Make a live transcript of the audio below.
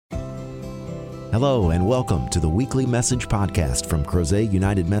Hello and welcome to the weekly message podcast from Crozet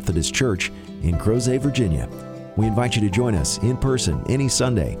United Methodist Church in Crozet, Virginia. We invite you to join us in person any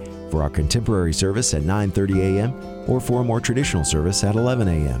Sunday for our contemporary service at 9:30 a.m. or for a more traditional service at 11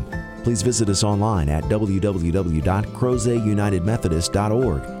 a.m. Please visit us online at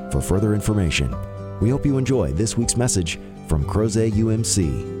www.crozetunitedmethodist.org for further information. We hope you enjoy this week's message from Crozet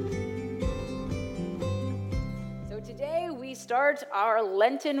UMC. Start our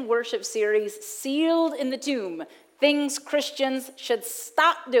Lenten worship series, Sealed in the Tomb, Things Christians Should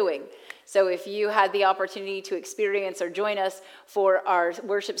Stop Doing. So if you had the opportunity to experience or join us for our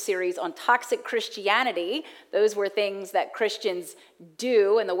worship series on toxic Christianity, those were things that Christians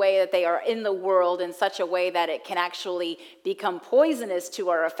do and the way that they are in the world in such a way that it can actually become poisonous to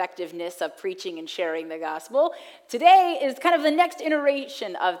our effectiveness of preaching and sharing the gospel. Today is kind of the next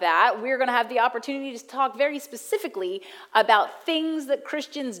iteration of that. We're going to have the opportunity to talk very specifically about things that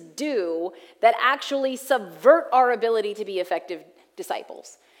Christians do that actually subvert our ability to be effective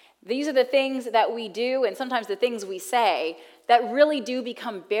disciples. These are the things that we do, and sometimes the things we say, that really do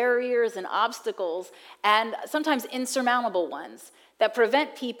become barriers and obstacles, and sometimes insurmountable ones, that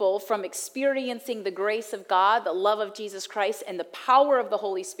prevent people from experiencing the grace of God, the love of Jesus Christ, and the power of the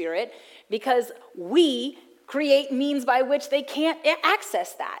Holy Spirit, because we create means by which they can't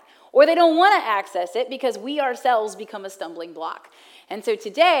access that, or they don't want to access it because we ourselves become a stumbling block. And so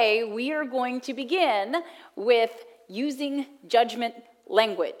today, we are going to begin with using judgment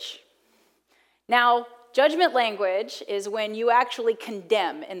language. Now, judgment language is when you actually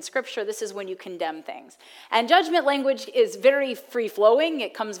condemn. In Scripture, this is when you condemn things. And judgment language is very free-flowing.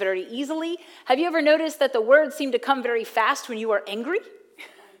 It comes very easily. Have you ever noticed that the words seem to come very fast when you are angry?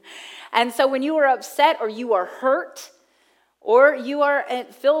 And so when you are upset or you are hurt or you are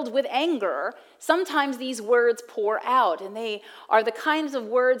filled with anger, sometimes these words pour out. And they are the kinds of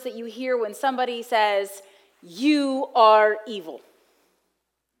words that you hear when somebody says, "You are evil.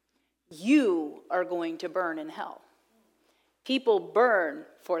 You are going to burn in hell." People burn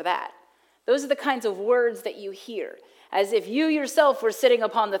for that. Those are the kinds of words that you hear, as if you yourself were sitting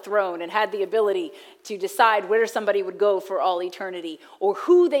upon the throne and had the ability to decide where somebody would go for all eternity or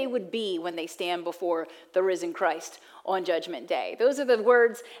who they would be when they stand before the risen Christ on Judgment Day. Those are the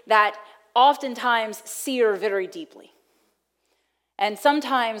words that oftentimes sear very deeply. And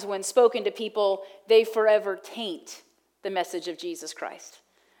sometimes when spoken to people, they forever taint the message of Jesus Christ,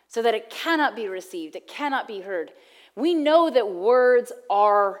 so that it cannot be received, it cannot be heard. We know that words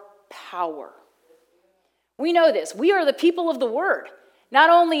are power. We know this. We are the people of the Word. Not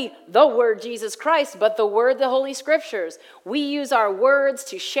only the Word, Jesus Christ, but the Word, the Holy Scriptures. We use our words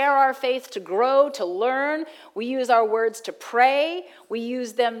to share our faith, to grow, to learn. We use our words to pray. We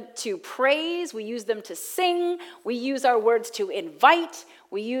use them to praise. We use them to sing. We use our words to invite.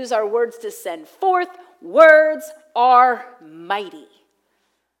 We use our words to send forth. Words are mighty.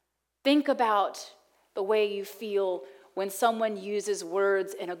 Think about the way you feel when someone uses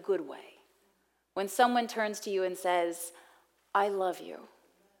words in a good way. When someone turns to you and says, "I love you.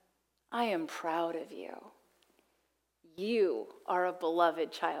 I am proud of you. You are a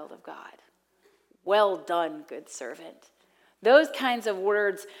beloved child of God. Well done, good servant." Those kinds of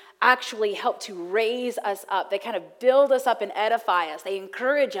words actually help to raise us up. They kind of build us up and edify us. They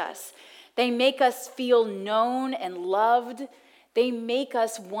encourage us. They make us feel known and loved. They make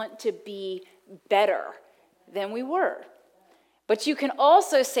us want to be better than we were. But you can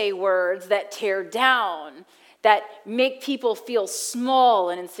also say words that tear down, that make people feel small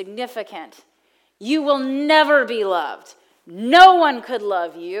and insignificant. You will never be loved. No one could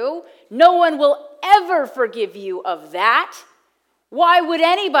love you. No one will ever forgive you of that. Why would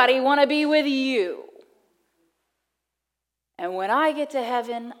anybody want to be with you? And when I get to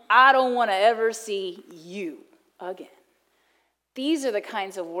heaven, I don't want to ever see you again. These are the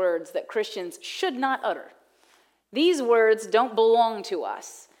kinds of words that Christians should not utter. These words don't belong to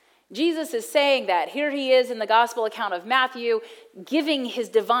us. Jesus is saying that. Here he is in the gospel account of Matthew, giving his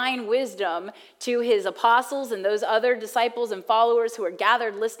divine wisdom to his apostles and those other disciples and followers who are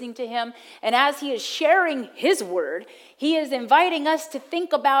gathered listening to him. And as he is sharing his word, he is inviting us to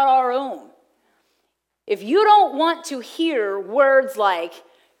think about our own. If you don't want to hear words like,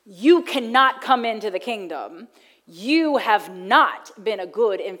 "You cannot come into the kingdom," you have not been a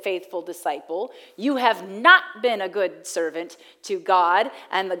good and faithful disciple. You have not been a good servant to God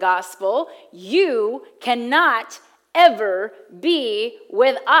and the gospel. You cannot ever be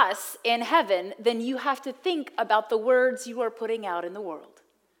with us in heaven. Then you have to think about the words you are putting out in the world.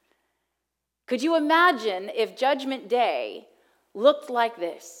 Could you imagine if Judgment Day looked like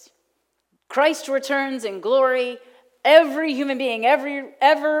this? Christ returns in glory. every human being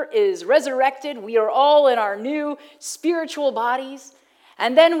ever is resurrected. We are all in our new spiritual bodies.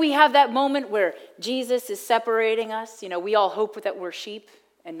 And then we have that moment where Jesus is separating us. We all hope that we're sheep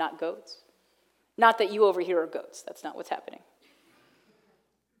and not goats. Not that you over here are goats. That's not what's happening.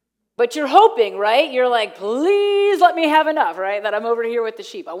 But you're hoping, right? You're like, please let me have enough, right? That I'm over here with the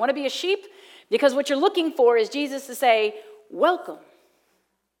sheep. I want to be a sheep because what you're looking for is Jesus to say, welcome.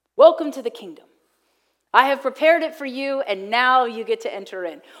 Welcome to the kingdom. I have prepared it for you, and now you get to enter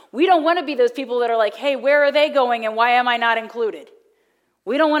in. We don't want to be those people that are like, hey, where are they going, and why am I not included?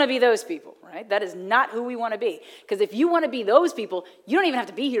 We don't want to be those people, right? That is not who we want to be. Because if you want to be those people, you don't even have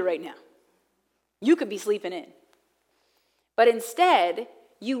to be here right now. You could be sleeping in. But instead,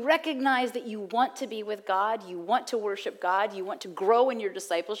 you recognize that you want to be with God, you want to worship God, you want to grow in your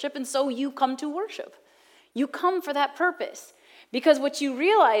discipleship, and so you come to worship. You come for that purpose. Because what you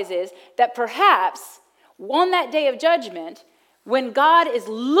realize is that perhaps on that day of judgment, when God is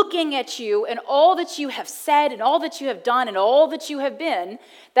looking at you and all that you have said and all that you have done and all that you have been,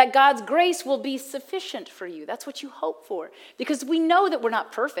 that God's grace will be sufficient for you. That's what you hope for. Because we know that we're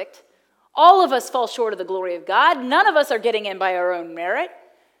not perfect. All of us fall short of the glory of God. None of us are getting in by our own merit.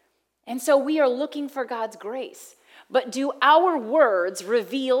 And so we are looking for God's grace. But do our words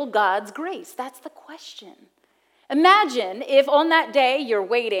reveal God's grace? That's the question. Imagine if on that day you're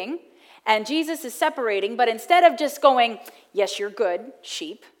waiting and Jesus is separating, but instead of just going, yes, you're good,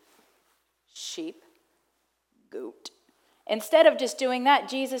 sheep, goat. Instead of just doing that,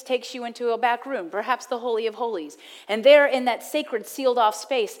 Jesus takes you into a back room, perhaps the Holy of Holies. And there in that sacred sealed off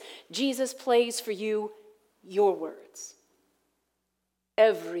space, Jesus plays for you your words.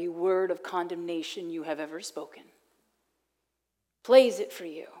 Every word of condemnation you have ever spoken. Plays it for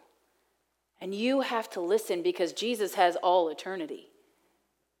you. And you have to listen because Jesus has all eternity.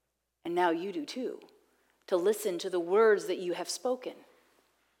 And now you do too, to listen to the words that you have spoken.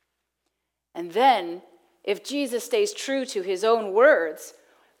 And then, if Jesus stays true to his own words,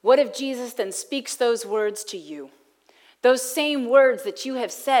 what if Jesus then speaks those words to you? Those same words that you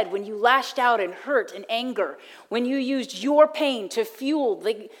have said when you lashed out in hurt and anger, when you used your pain to fuel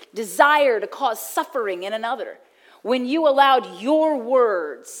the desire to cause suffering in another, when you allowed your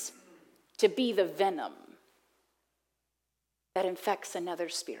words to be the venom that infects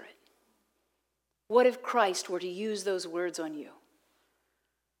another's spirit. What if Christ were to use those words on you?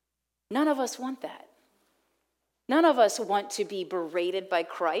 None of us want that. None of us want to be berated by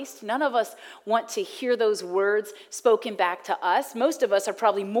Christ. None of us want to hear those words spoken back to us. Most of us are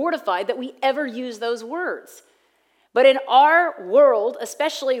probably mortified that we ever use those words. But in our world,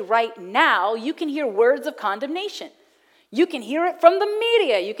 especially right now, you can hear words of condemnation. You can hear it from the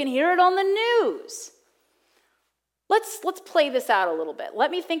media. You can hear it on the news. Let's play this out a little bit.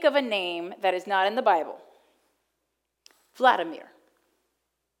 Let me think of a name that is not in the Bible. Vladimir.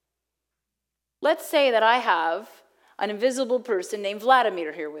 Let's say that I have an invisible person named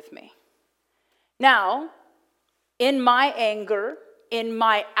Vladimir here with me. Now, in my anger, in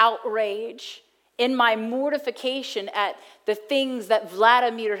my outrage, in my mortification at the things that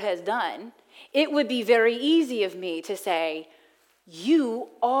Vladimir has done, it would be very easy of me to say, you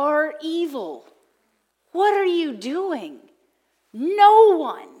are evil. What are you doing? No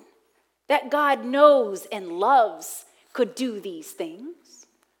one that God knows and loves could do these things.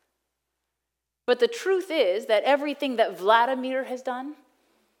 But the truth is that everything that Vladimir has done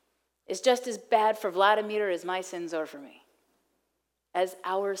is just as bad for Vladimir as my sins are for me, as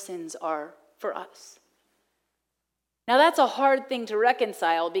our sins are for us. Now that's a hard thing to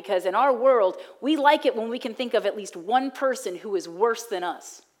reconcile because in our world, we like it when we can think of at least one person who is worse than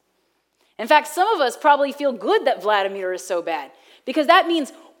us. In fact, some of us probably feel good that Vladimir is so bad because that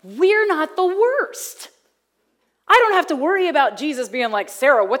means we're not the worst. I don't have to worry about Jesus being like,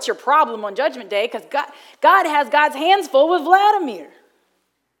 Sarah, what's your problem on Judgment Day? Because God has God's hands full with Vladimir.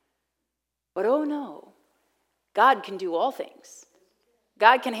 But oh no, God can do all things.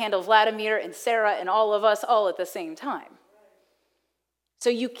 God can handle Vladimir and Sarah and all of us all at the same time.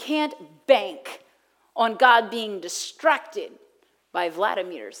 So you can't bank on God being distracted by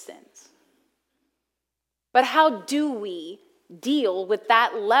Vladimir's sins. But how do we deal with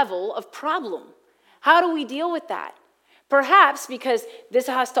that level of problem? How do we deal with that? Perhaps, because this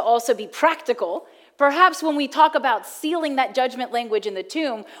has to also be practical, perhaps when we talk about sealing that judgment language in the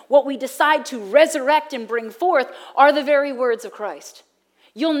tomb, what we decide to resurrect and bring forth are the very words of Christ.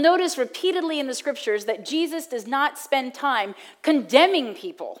 You'll notice repeatedly in the scriptures that Jesus does not spend time condemning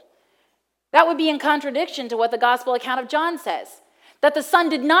people. That would be in contradiction to what the gospel account of John says, that the Son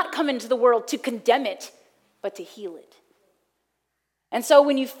did not come into the world to condemn it, but to heal it. And so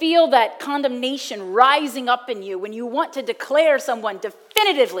when you feel that condemnation rising up in you, when you want to declare someone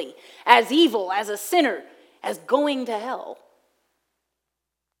definitively as evil, as a sinner, as going to hell,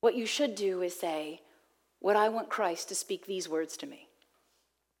 what you should do is say, would I want Christ to speak these words to me?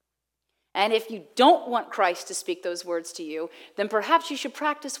 And if you don't want Christ to speak those words to you, then perhaps you should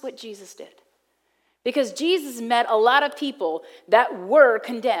practice what Jesus did. Because Jesus met a lot of people that were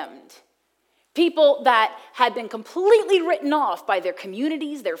condemned. People that had been completely written off by their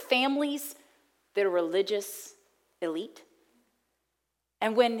communities, their families, their religious elite.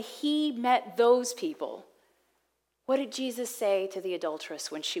 And when he met those people, what did Jesus say to the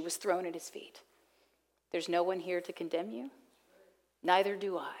adulteress when she was thrown at his feet? There's no one here to condemn you. Neither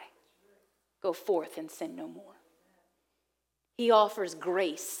do I. Go forth and sin no more. He offers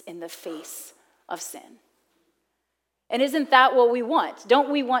grace in the face of sin. And isn't that what we want?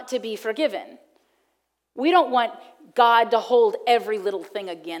 Don't we want to be forgiven? We don't want God to hold every little thing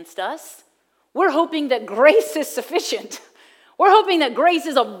against us. We're hoping that grace is sufficient. We're hoping that grace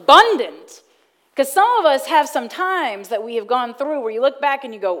is abundant. Because some of us have some times that we have gone through where you look back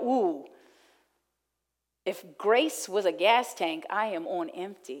and you go, ooh, if grace was a gas tank, I am on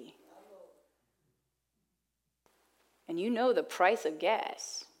empty. And you know the price of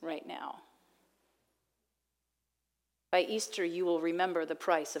gas right now. By Easter, you will remember the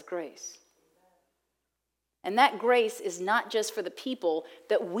price of grace. And that grace is not just for the people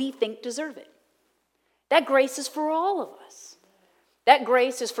that we think deserve it. That grace is for all of us. That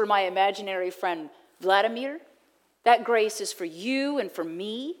grace is for my imaginary friend Vladimir. That grace is for you and for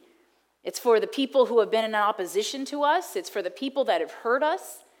me. It's for the people who have been in opposition to us. It's for the people that have hurt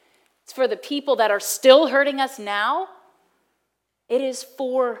us. It's for the people that are still hurting us now. It is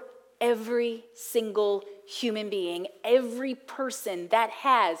for every single human being, every person that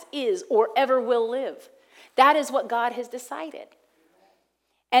has, is, or ever will live. That is what God has decided.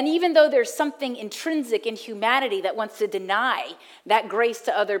 And even though there's something intrinsic in humanity that wants to deny that grace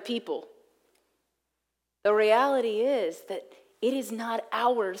to other people, the reality is that it is not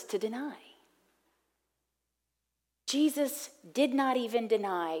ours to deny. Jesus did not even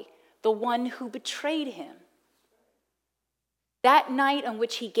deny the one who betrayed him. That night on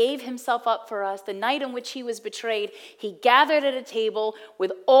which he gave himself up for us, the night on which he was betrayed, he gathered at a table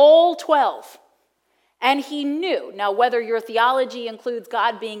with all 12. And he knew, now whether your theology includes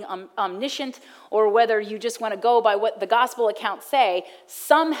God being omniscient or whether you just want to go by what the gospel accounts say,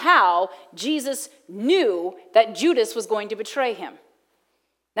 somehow Jesus knew that Judas was going to betray him.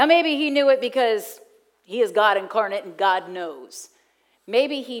 Now maybe he knew it because he is God incarnate and God knows.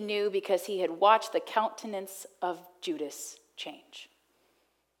 Maybe he knew because he had watched the countenance of Judas change.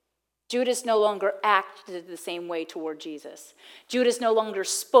 Judas no longer acted the same way toward Jesus. Judas no longer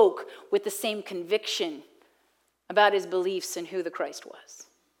spoke with the same conviction about his beliefs and who the Christ was.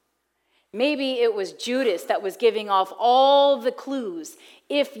 Maybe it was Judas that was giving off all the clues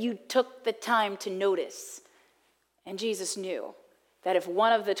if you took the time to notice. And Jesus knew that if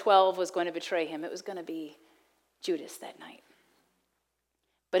one of the 12 was going to betray him, it was going to be Judas that night.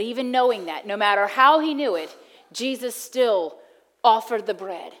 But even knowing that, no matter how he knew it, Jesus still offered the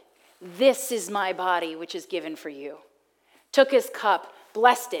bread. This is my body, which is given for you. Took his cup,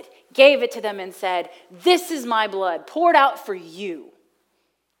 blessed it, gave it to them, and said, this is my blood, poured out for you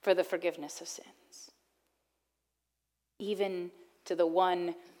for the forgiveness of sins. Even to the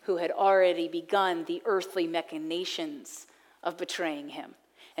one who had already begun the earthly machinations of betraying him,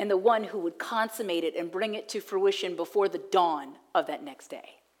 and the one who would consummate it and bring it to fruition before the dawn of that next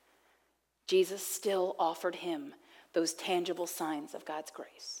day. Jesus still offered him those tangible signs of God's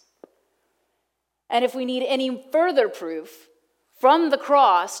grace. And if we need any further proof, from the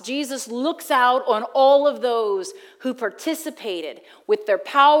cross, Jesus looks out on all of those who participated with their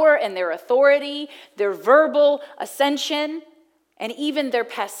power and their authority, their verbal ascension, and even their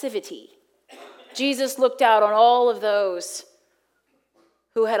passivity. Jesus looked out on all of those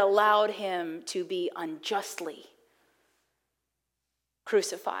who had allowed him to be unjustly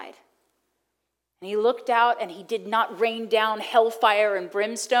crucified. And he looked out and he did not rain down hellfire and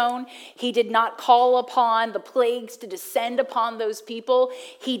brimstone. He did not call upon the plagues to descend upon those people.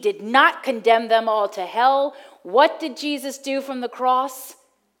 He did not condemn them all to hell. What did Jesus do from the cross?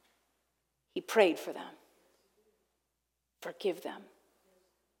 He prayed for them. Forgive them.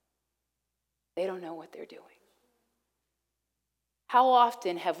 They don't know what they're doing. How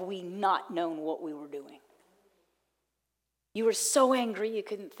often have we not known what we were doing? You were so angry you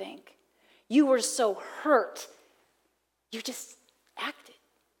couldn't think. You were so hurt, you just acted.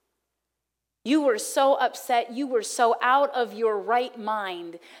 You were so upset, you were so out of your right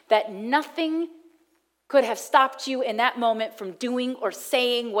mind that nothing could have stopped you in that moment from doing or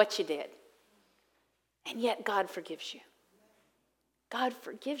saying what you did. And yet God forgives you. God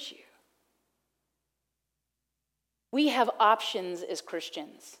forgives you. We have options as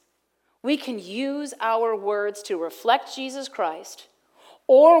Christians. We can use our words to reflect Jesus Christ,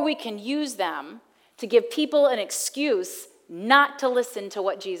 or we can use them to give people an excuse not to listen to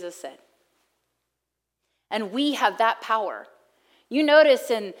what Jesus said. And we have that power. You notice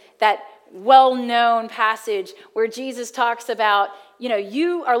in that well-known passage where Jesus talks about,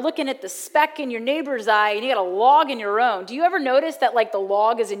 you are looking at the speck in your neighbor's eye and you got a log in your own. Do you ever notice that the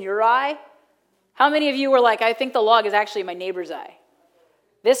log is in your eye? How many of you were like, I think the log is actually my neighbor's eye?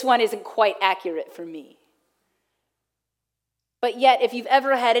 This one isn't quite accurate for me. But yet, if you've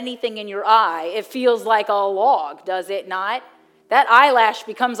ever had anything in your eye, it feels like a log, does it not? That eyelash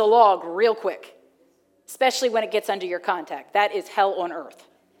becomes a log real quick, especially when it gets under your contact. That is hell on earth.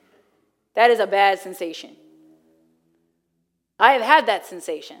 That is a bad sensation. I have had that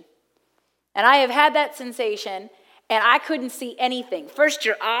sensation. And I have had that sensation, and I couldn't see anything. First,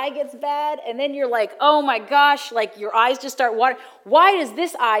 your eye gets bad, and then you're like, oh my gosh, your eyes just start watering. Why is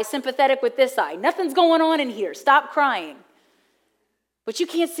this eye sympathetic with this eye? Nothing's going on in here. Stop crying. But you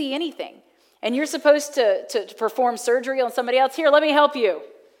can't see anything. And you're supposed to perform surgery on somebody else. Here, let me help you.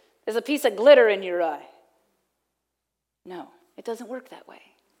 There's a piece of glitter in your eye. No, it doesn't work that way.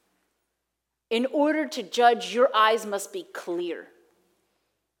 In order to judge, your eyes must be clear.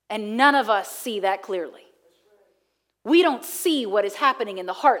 And none of us see that clearly. We don't see what is happening in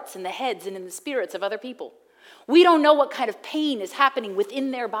the hearts and the heads and in the spirits of other people. We don't know what kind of pain is happening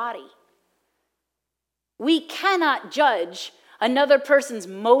within their body. We cannot judge another person's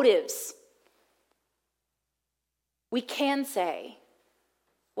motives. We can say,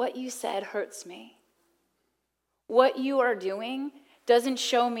 what you said hurts me. What you are doing doesn't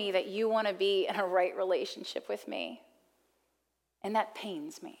show me that you want to be in a right relationship with me. And that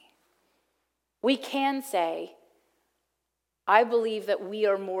pains me. We can say, I believe that we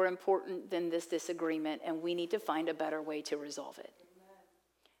are more important than this disagreement, and we need to find a better way to resolve it.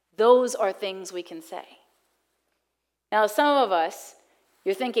 Those are things we can say. Now, some of us,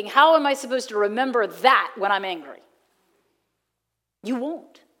 you're thinking, how am I supposed to remember that when I'm angry? You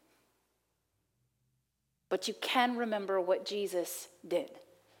won't. But you can remember what Jesus did.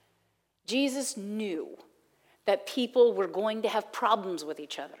 Jesus knew that people were going to have problems with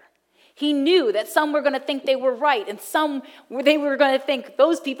each other. He knew that some were going to think they were right, and some they were going to think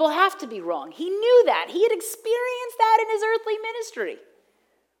those people have to be wrong. He knew that. He had experienced that in his earthly ministry.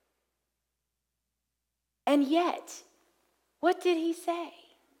 And yet, what did he say?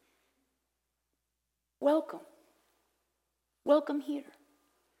 Welcome. Welcome here.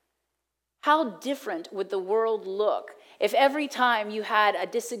 How different would the world look if every time you had a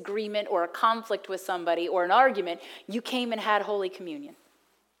disagreement or a conflict with somebody or an argument, you came and had Holy Communion?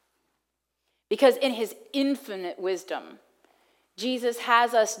 Because in his infinite wisdom, Jesus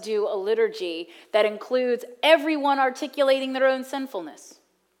has us do a liturgy that includes everyone articulating their own sinfulness,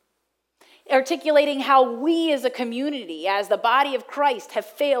 articulating how we as a community, as the body of Christ, have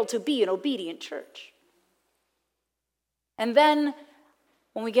failed to be an obedient church. And then,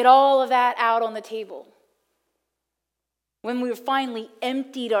 when we get all of that out on the table, when we've finally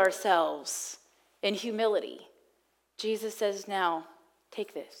emptied ourselves in humility, Jesus says, now,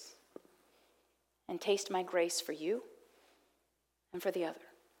 take this and taste my grace for you and for the other.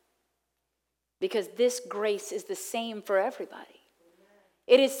 Because this grace is the same for everybody.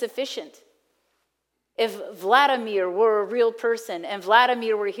 It is sufficient. If Vladimir were a real person and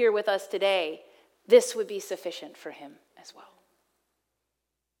Vladimir were here with us today, this would be sufficient for him as well.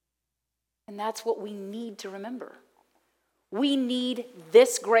 And that's what we need to remember. We need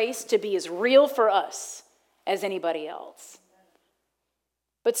this grace to be as real for us as anybody else.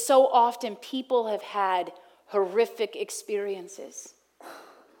 But so often people have had horrific experiences.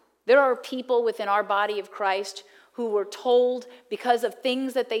 There are people within our body of Christ who were told because of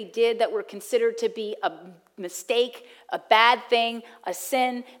things that they did that were considered to be a mistake, a bad thing, a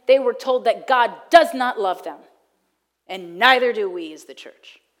sin, they were told that God does not love them. And neither do we as the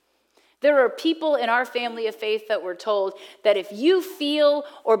church. There are people in our family of faith that were told that if you feel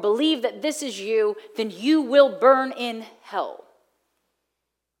or believe that this is you, then you will burn in hell.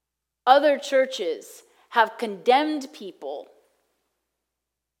 Other churches have condemned people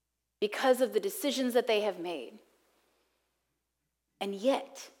because of the decisions that they have made. And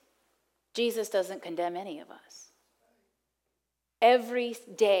yet, Jesus doesn't condemn any of us. Every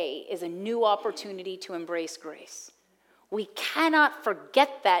day is a new opportunity to embrace grace. We cannot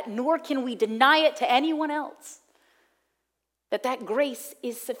forget that, nor can we deny it to anyone else. That grace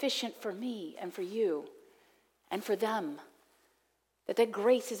is sufficient for me and for you and for them. That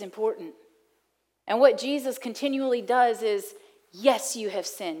grace is important. And what Jesus continually does is, yes, you have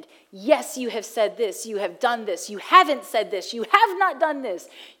sinned. Yes, you have said this. You have done this. You haven't said this. You have not done this.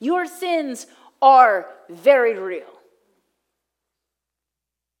 Your sins are very real.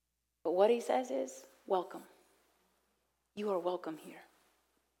 But what he says is, welcome. You are welcome here.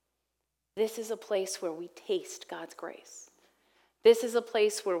 This is a place where we taste God's grace. This is a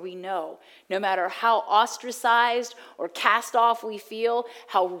place where we know, no matter how ostracized or cast off we feel,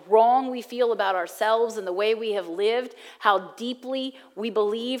 how wrong we feel about ourselves and the way we have lived, how deeply we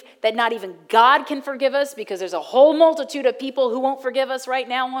believe that not even God can forgive us because there's a whole multitude of people who won't forgive us right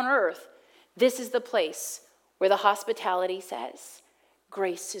now on earth. This is the place where the hospitality says,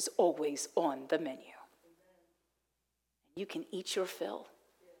 grace is always on the menu. You can eat your fill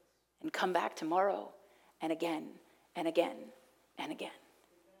and come back tomorrow and again and again and again.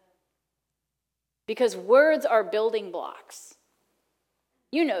 Because words are building blocks.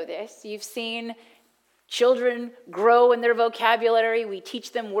 You know this. You've seen children grow in their vocabulary. We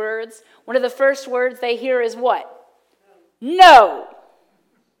teach them words. One of the first words they hear is what? No.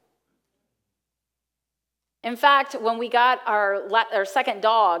 In fact, when we got our second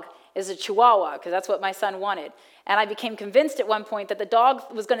dog is a Chihuahua, because that's what my son wanted. And I became convinced at one point that the dog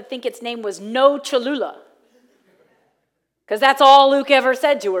was going to think its name was No Cholula. Because that's all Luke ever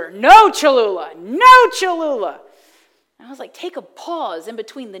said to her. No Cholula, no Cholula. And I was like, take a pause in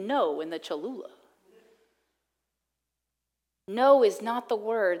between the no and the Cholula. No is not the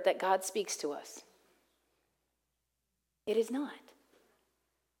word that God speaks to us. It is not.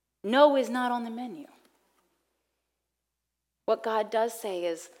 No is not on the menu. What God does say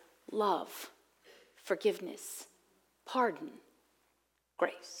is love, forgiveness, pardon,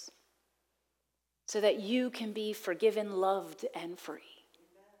 grace. So that you can be forgiven, loved, and free.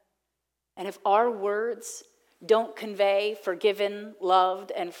 And if our words don't convey forgiven,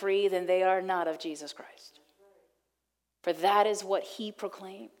 loved, and free, then they are not of Jesus Christ. For that is what he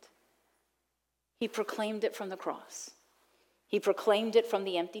proclaimed. He proclaimed it from the cross. He proclaimed it from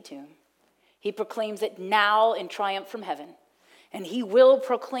the empty tomb. He proclaims it now in triumph from heaven. And he will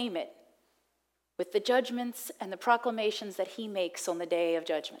proclaim it with the judgments and the proclamations that he makes on the day of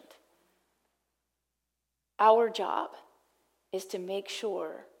judgment. Our job is to make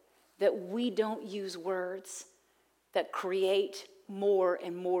sure that we don't use words that create more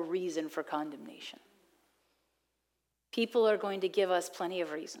and more reason for condemnation. People are going to give us plenty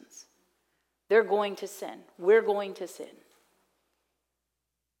of reasons. They're going to sin. We're going to sin.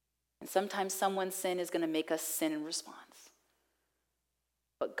 And sometimes someone's sin is going to make us sin in response.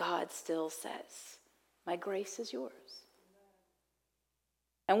 But God still says, my grace is yours.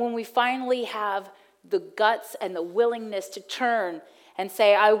 And when we finally have the guts and the willingness to turn and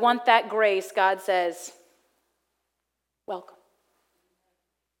say, I want that grace, God says, welcome.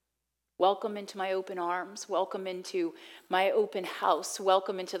 Welcome into my open arms. Welcome into my open house.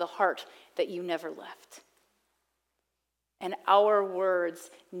 Welcome into the heart that you never left. And our words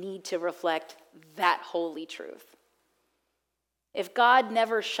need to reflect that holy truth. If God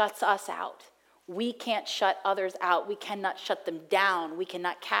never shuts us out, we can't shut others out. We cannot shut them down. We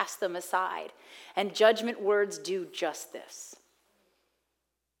cannot cast them aside. And judgment words do just this.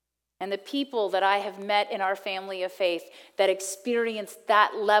 And the people that I have met in our family of faith that experience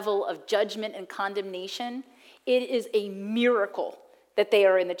that level of judgment and condemnation, it is a miracle that they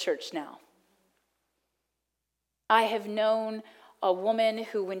are in the church now. I have known a woman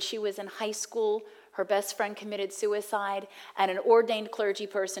who, when she was in high school, her best friend committed suicide, and an ordained clergy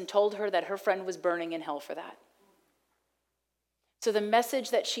person told her that her friend was burning in hell for that. So the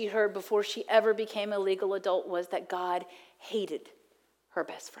message that she heard before she ever became a legal adult was that God hated her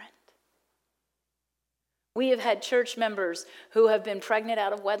best friend. We have had church members who have been pregnant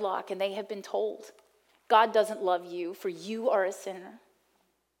out of wedlock, and they have been told, God doesn't love you, for you are a sinner.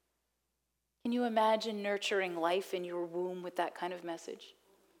 Can you imagine nurturing life in your womb with that kind of message?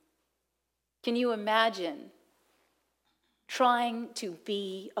 Can you imagine trying to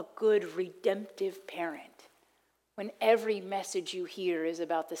be a good redemptive parent when every message you hear is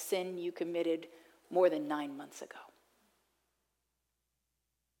about the sin you committed more than 9 months ago?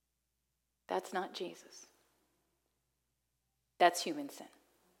 That's not Jesus. That's human sin.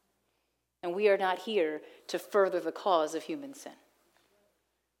 And we are not here to further the cause of human sin.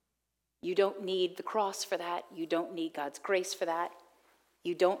 You don't need the cross for that. You don't need God's grace for that.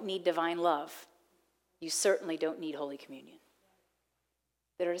 You don't need divine love. You certainly don't need Holy Communion.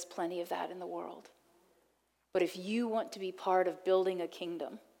 There is plenty of that in the world. But if you want to be part of building a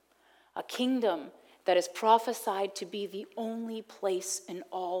kingdom that is prophesied to be the only place in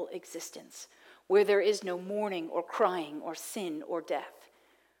all existence where there is no mourning or crying or sin or death,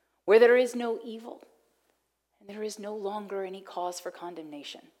 where there is no evil and there is no longer any cause for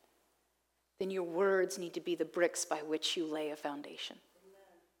condemnation, then your words need to be the bricks by which you lay a foundation,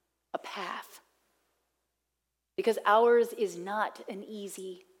 a path. Because ours is not an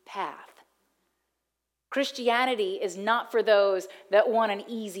easy path. Christianity is not for those that want an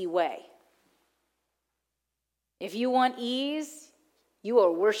easy way. If you want ease, you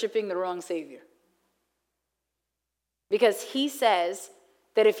are worshiping the wrong Savior. Because he says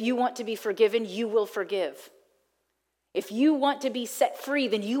that if you want to be forgiven, you will forgive. If you want to be set free,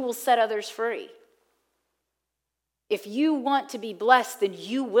 then you will set others free. If you want to be blessed, then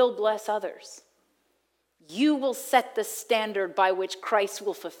you will bless others. You will set the standard by which Christ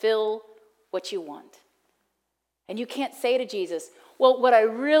will fulfill what you want. And you can't say to Jesus, well, what I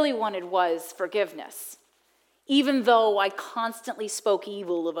really wanted was forgiveness. Even though I constantly spoke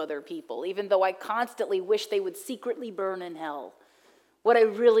evil of other people, even though I constantly wished they would secretly burn in hell, what I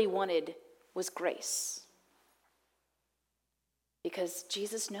really wanted was grace. Because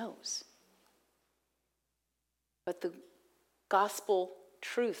Jesus knows. But the gospel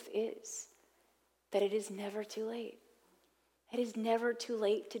truth is that it is never too late. It is never too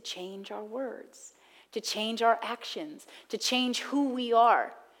late to change our words, to change our actions, to change who we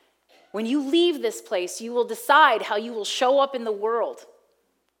are. When you leave this place, you will decide how you will show up in the world.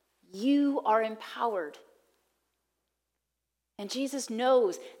 You are empowered. And Jesus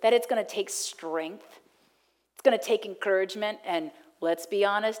knows that it's going to take strength. It's going to take encouragement. And let's be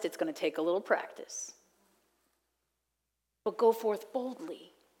honest, it's going to take a little practice. But go forth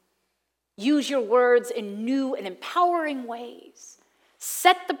boldly. Use your words in new and empowering ways.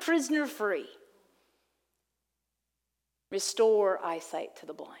 Set the prisoner free. Restore eyesight to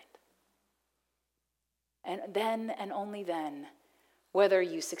the blind. And then and only then, whether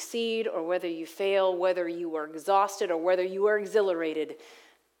you succeed or whether you fail, whether you are exhausted or whether you are exhilarated,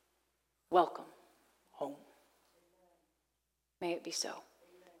 welcome home. May it be so.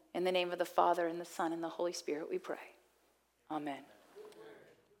 In the name of the Father, and the Son, and the Holy Spirit, we pray. Amen.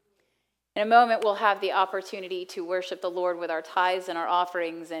 In a moment, we'll have the opportunity to worship the Lord with our tithes and our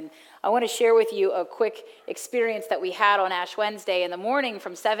offerings. And I want to share with you a quick experience that we had on Ash Wednesday. In the morning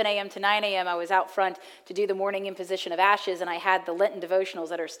from 7 a.m. to 9 a.m., I was out front to do the morning imposition of ashes, and I had the Lenten devotionals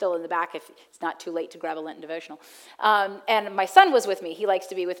that are still in the back if it's not too late to grab a Lenten devotional. And my son was with me. He likes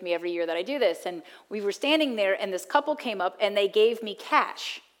to be with me every year that I do this. And we were standing there, and this couple came up, and they gave me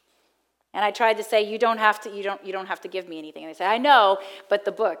cash. And I tried to say, you don't have to give me anything. And they said, I know, but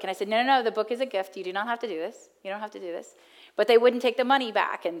the book. And I said, no, the book is a gift. You do not have to do this. You don't have to do this. But they wouldn't take the money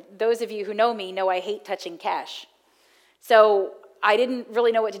back. And those of you who know me know I hate touching cash. So I didn't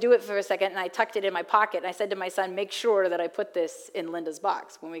really know what to do with it for a second, and I tucked it in my pocket. And I said to my son, make sure that I put this in Linda's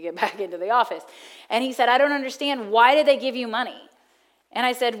box when we get back into the office. And he said, I don't understand. Why did they give you money? And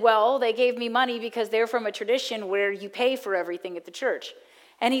I said, well, they gave me money because they're from a tradition where you pay for everything at the church.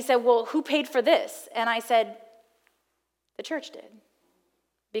 And he said, well, who paid for this? And I said, the church did.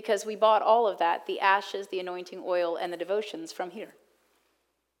 Because we bought all of that, the ashes, the anointing oil, and the devotions from here.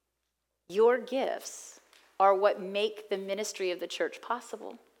 Your gifts are what make the ministry of the church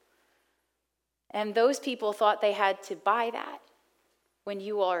possible. And those people thought they had to buy that when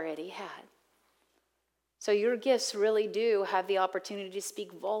you already had. So your gifts really do have the opportunity to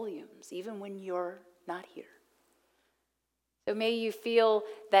speak volumes, even when you're not here. So may you feel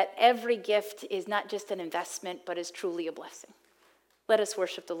that every gift is not just an investment, but is truly a blessing. Let us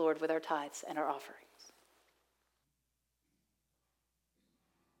worship the Lord with our tithes and our offerings.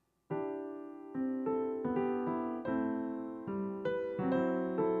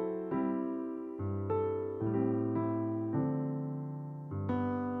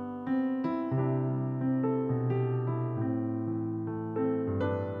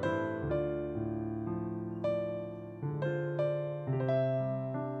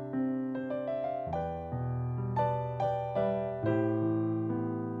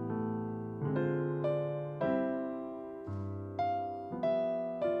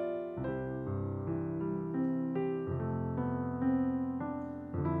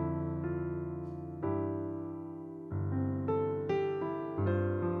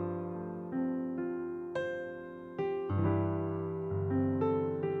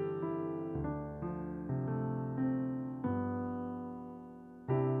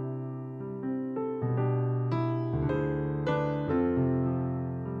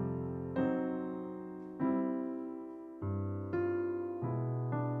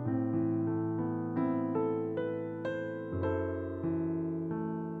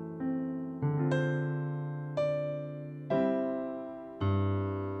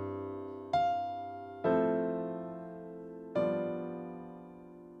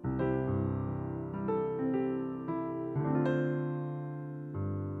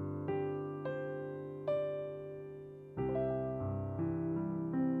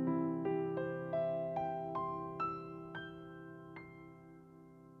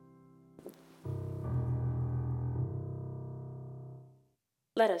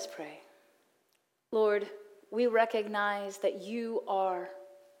 Let us pray. Lord, we recognize that you are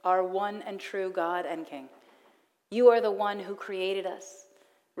our one and true God and King. You are the one who created us,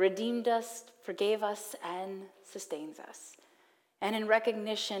 redeemed us, forgave us, and sustains us. And in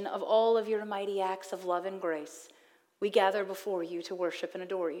recognition of all of your mighty acts of love and grace, we gather before you to worship and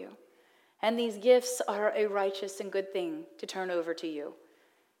adore you. And these gifts are a righteous and good thing to turn over to you,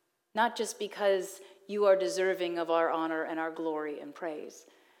 not just because you are deserving of our honor and our glory and praise,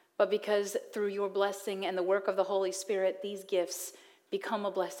 but because through your blessing and the work of the Holy Spirit, these gifts become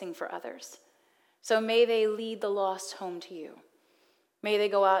a blessing for others. So may they lead the lost home to you. May they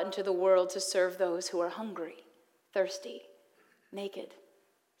go out into the world to serve those who are hungry, thirsty, naked,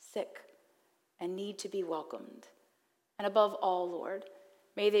 sick, and need to be welcomed. And above all, Lord,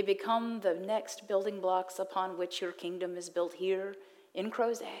 may they become the next building blocks upon which your kingdom is built here in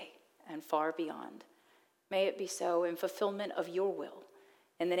Crozet and far beyond. May it be so in fulfillment of your will.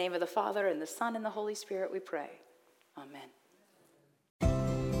 In the name of the Father, and the Son, and the Holy Spirit, we pray. Amen.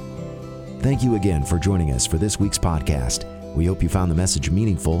 Thank you again for joining us for this week's podcast. We hope you found the message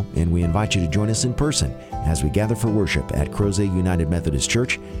meaningful, and we invite you to join us in person as we gather for worship at Crozet United Methodist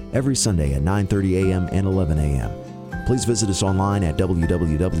Church every Sunday at 9:30 a.m. and 11 a.m. Please visit us online at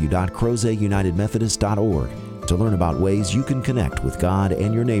www.crozetunitedmethodist.org to learn about ways you can connect with God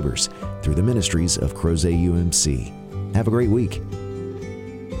and your neighbors through the ministries of Crozet UMC. Have a great week.